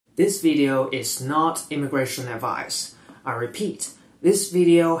This video is not immigration advice. I repeat, this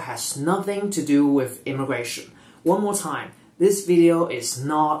video has nothing to do with immigration. One more time, this video is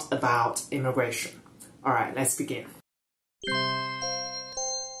not about immigration. Alright, let's begin.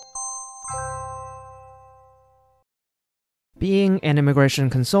 Being an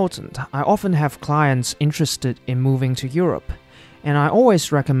immigration consultant, I often have clients interested in moving to Europe, and I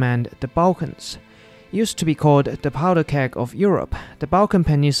always recommend the Balkans. Used to be called the powder keg of Europe, the Balkan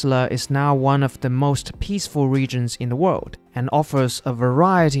Peninsula is now one of the most peaceful regions in the world and offers a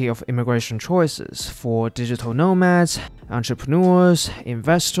variety of immigration choices for digital nomads, entrepreneurs,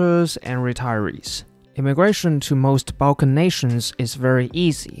 investors, and retirees. Immigration to most Balkan nations is very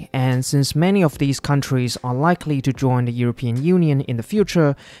easy, and since many of these countries are likely to join the European Union in the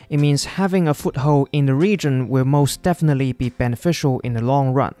future, it means having a foothold in the region will most definitely be beneficial in the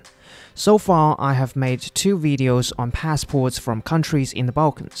long run. So far, I have made 2 videos on passports from countries in the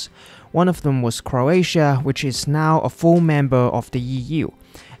Balkans. One of them was Croatia, which is now a full member of the EU,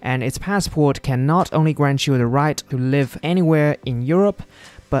 and its passport can not only grant you the right to live anywhere in Europe,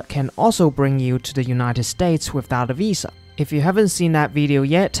 but can also bring you to the United States without a visa. If you haven't seen that video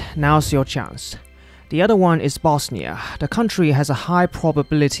yet, now's your chance. The other one is Bosnia. The country has a high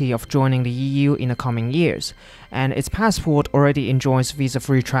probability of joining the EU in the coming years, and its passport already enjoys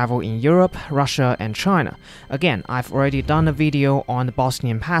visa-free travel in Europe, Russia, and China. Again, I've already done a video on the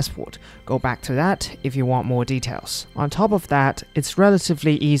Bosnian passport. Go back to that if you want more details. On top of that, it's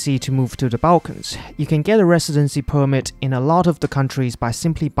relatively easy to move to the Balkans. You can get a residency permit in a lot of the countries by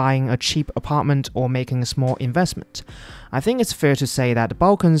simply buying a cheap apartment or making a small investment. I think it's fair to say that the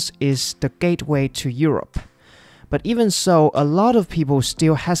Balkans is the gateway to Europe. But even so, a lot of people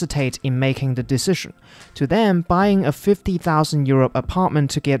still hesitate in making the decision. To them, buying a 50,000 euro apartment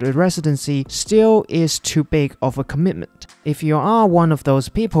to get a residency still is too big of a commitment. If you are one of those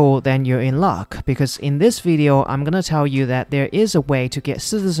people, then you're in luck, because in this video, I'm gonna tell you that there is a way to get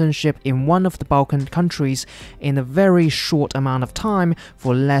citizenship in one of the Balkan countries in a very short amount of time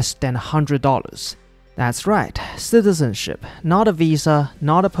for less than $100. That's right, citizenship, not a visa,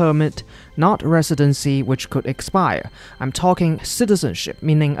 not a permit, not residency which could expire. I'm talking citizenship,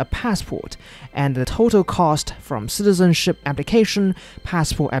 meaning a passport, and the total cost from citizenship application,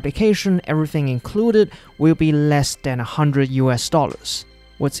 passport application, everything included, will be less than $100 US.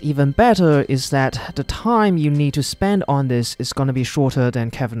 What's even better is that the time you need to spend on this is going to be shorter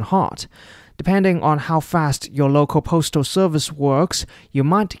than Kevin Hart. Depending on how fast your local postal service works, you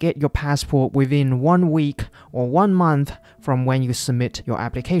might get your passport within 1 week or 1 month from when you submit your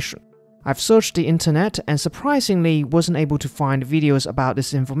application. I've searched the internet and surprisingly wasn't able to find videos about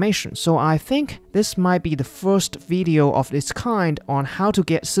this information, so I think this might be the first video of its kind on how to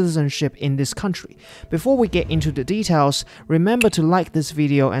get citizenship in this country. Before we get into the details, remember to like this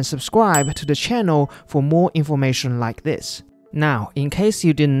video and subscribe to the channel for more information like this. Now, in case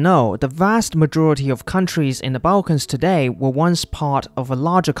you didn't know, the vast majority of countries in the Balkans today were once part of a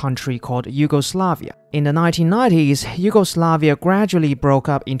larger country called Yugoslavia. In the 1990s, Yugoslavia gradually broke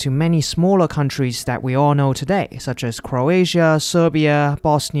up into many smaller countries that we all know today, such as Croatia, Serbia,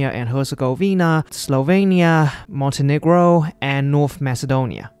 Bosnia and Herzegovina, Slovenia, Montenegro, and North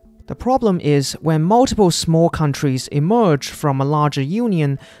Macedonia. The problem is, when multiple small countries emerge from a larger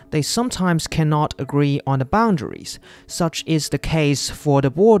union, they sometimes cannot agree on the boundaries. Such is the case for the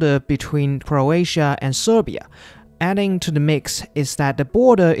border between Croatia and Serbia. Adding to the mix is that the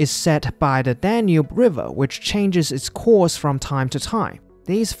border is set by the Danube River, which changes its course from time to time.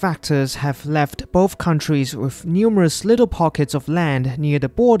 These factors have left both countries with numerous little pockets of land near the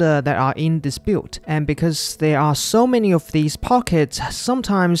border that are in dispute, and because there are so many of these pockets,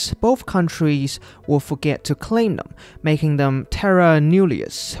 sometimes both countries will forget to claim them, making them terra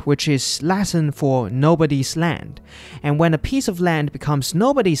nullius, which is Latin for nobody's land. And when a piece of land becomes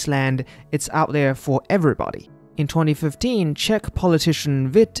nobody's land, it's out there for everybody. In 2015, Czech politician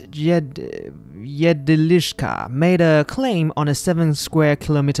Vít Jedlička made a claim on a 7 square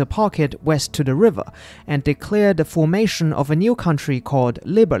kilometer pocket west to the river and declared the formation of a new country called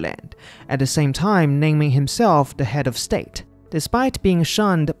Liberland, at the same time naming himself the head of state. Despite being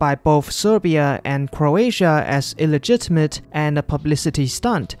shunned by both Serbia and Croatia as illegitimate and a publicity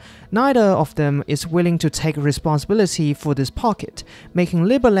stunt, neither of them is willing to take responsibility for this pocket, making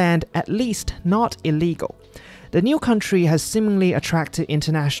Liberland at least not illegal. The new country has seemingly attracted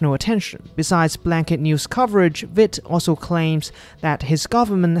international attention. Besides blanket news coverage, Witt also claims that his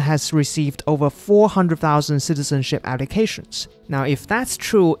government has received over 400,000 citizenship applications. Now, if that's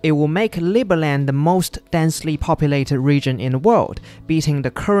true, it will make Liberland the most densely populated region in the world, beating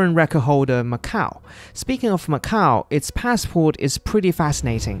the current record holder, Macau. Speaking of Macau, its passport is pretty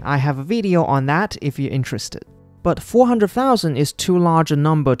fascinating. I have a video on that if you're interested. But 400,000 is too large a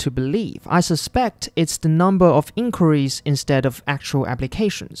number to believe. I suspect it's the number of inquiries instead of actual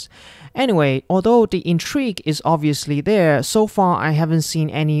applications. Anyway, although the intrigue is obviously there, so far I haven't seen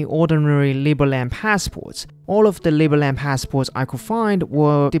any ordinary Liberland passports. All of the Liberland passports I could find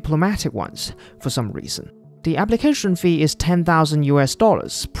were diplomatic ones, for some reason. The application fee is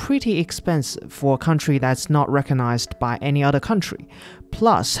 $10,000, pretty expensive for a country that's not recognized by any other country.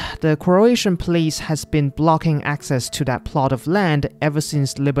 Plus, the Croatian police has been blocking access to that plot of land ever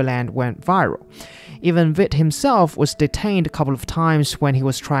since Liberland went viral. Even Witt himself was detained a couple of times when he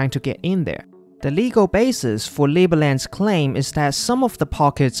was trying to get in there. The legal basis for Liberland's claim is that some of the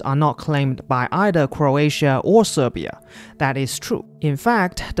pockets are not claimed by either Croatia or Serbia. That is true. In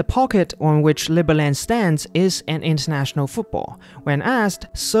fact, the pocket on which Liberland stands is an international football. When asked,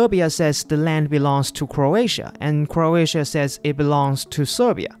 Serbia says the land belongs to Croatia, and Croatia says it belongs to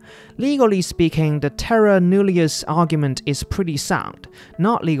Serbia. Legally speaking, the terra nullius argument is pretty sound.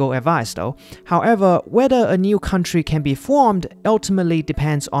 Not legal advice though. However, whether a new country can be formed ultimately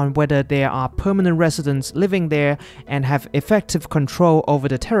depends on whether there are permanent residents living there and have effective control over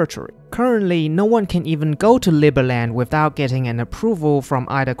the territory. Currently, no one can even go to Liberland without getting an approval from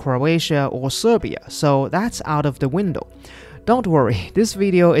either Croatia or Serbia, so that's out of the window. Don't worry, this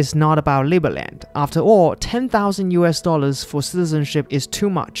video is not about Liberland. After all, $10,000 for citizenship is too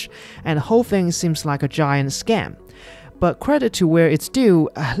much, and the whole thing seems like a giant scam. But credit to where it's due,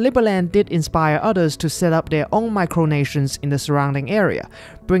 Liberland did inspire others to set up their own micronations in the surrounding area,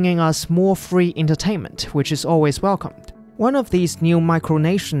 bringing us more free entertainment, which is always welcomed. One of these new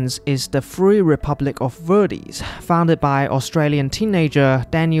micronations is the Free Republic of Verdes, founded by Australian teenager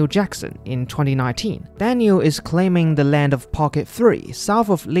Daniel Jackson in 2019. Daniel is claiming the land of Pocket 3, south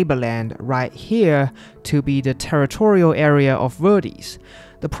of Liberland, right here, to be the territorial area of Verdes.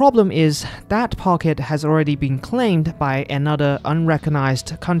 The problem is that pocket has already been claimed by another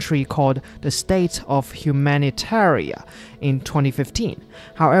unrecognized country called the State of Humanitaria in 2015.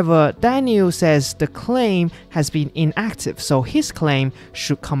 However, Daniel says the claim has been inactive, so his claim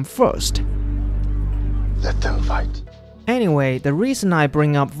should come first. Let them fight. Anyway, the reason I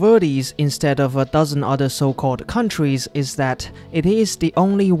bring up Verdes instead of a dozen other so-called countries is that it is the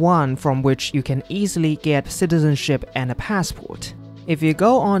only one from which you can easily get citizenship and a passport. If you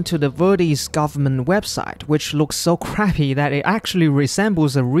go onto the Verdes government website, which looks so crappy that it actually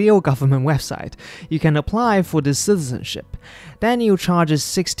resembles a real government website, you can apply for the citizenship. Daniel charges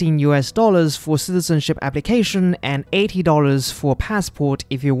 $16 for citizenship application and $80 for passport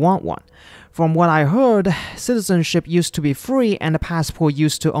if you want one. From what I heard, citizenship used to be free and the passport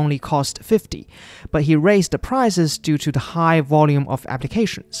used to only cost $50, but he raised the prices due to the high volume of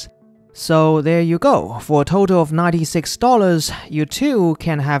applications. So there you go, for a total of $96, you too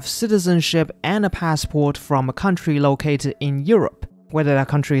can have citizenship and a passport from a country located in Europe. Whether that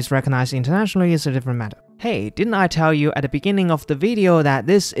country is recognized internationally is a different matter. Hey, didn't I tell you at the beginning of the video that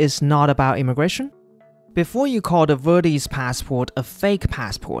this is not about immigration? Before you call the Verdes passport a fake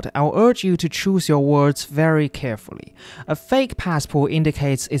passport, I'll urge you to choose your words very carefully. A fake passport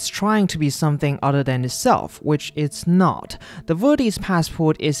indicates it's trying to be something other than itself, which it's not. The Verdes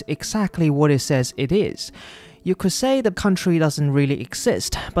passport is exactly what it says it is. You could say the country doesn't really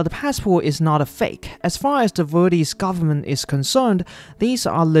exist, but the passport is not a fake. As far as the Verdes government is concerned, these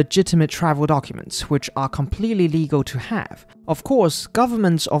are legitimate travel documents, which are completely legal to have. Of course,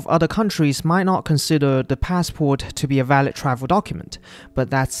 governments of other countries might not consider the passport to be a valid travel document, but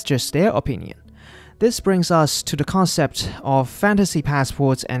that's just their opinion. This brings us to the concept of fantasy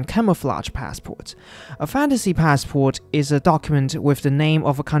passports and camouflage passports. A fantasy passport is a document with the name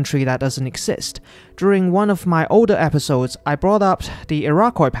of a country that doesn't exist. During one of my older episodes, I brought up the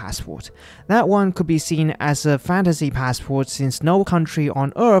Iroquois passport. That one could be seen as a fantasy passport since no country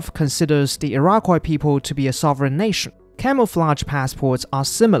on Earth considers the Iroquois people to be a sovereign nation. Camouflage passports are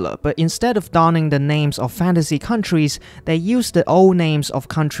similar, but instead of donning the names of fantasy countries, they use the old names of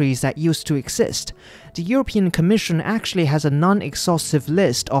countries that used to exist. The European Commission actually has a non-exhaustive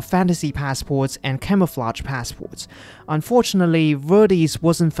list of fantasy passports and camouflage passports. Unfortunately, Verdes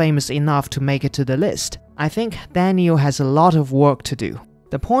wasn't famous enough to make it to the list. I think Daniel has a lot of work to do.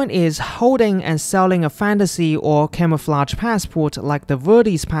 The point is, holding and selling a fantasy or camouflage passport like the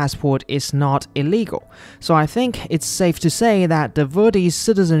Verdes passport is not illegal, so I think it's safe to say that the Verdes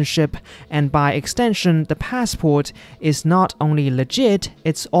citizenship, and by extension the passport, is not only legit,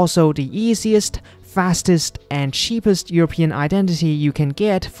 it's also the easiest, fastest, and cheapest European identity you can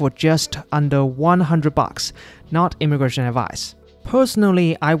get for just under $100, not immigration advice.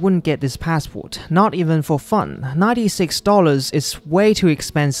 Personally, I wouldn't get this passport, not even for fun. $96 is way too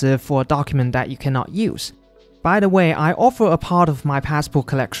expensive for a document that you cannot use. By the way, I offer a part of my passport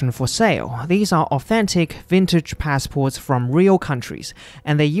collection for sale. These are authentic, vintage passports from real countries,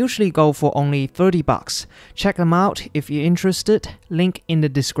 and they usually go for only $30. Check them out if you're interested, link in the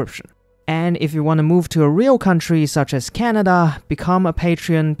description. And if you want to move to a real country such as Canada, become a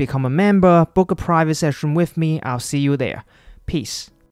patron, become a member, book a private session with me, I'll see you there. Peace.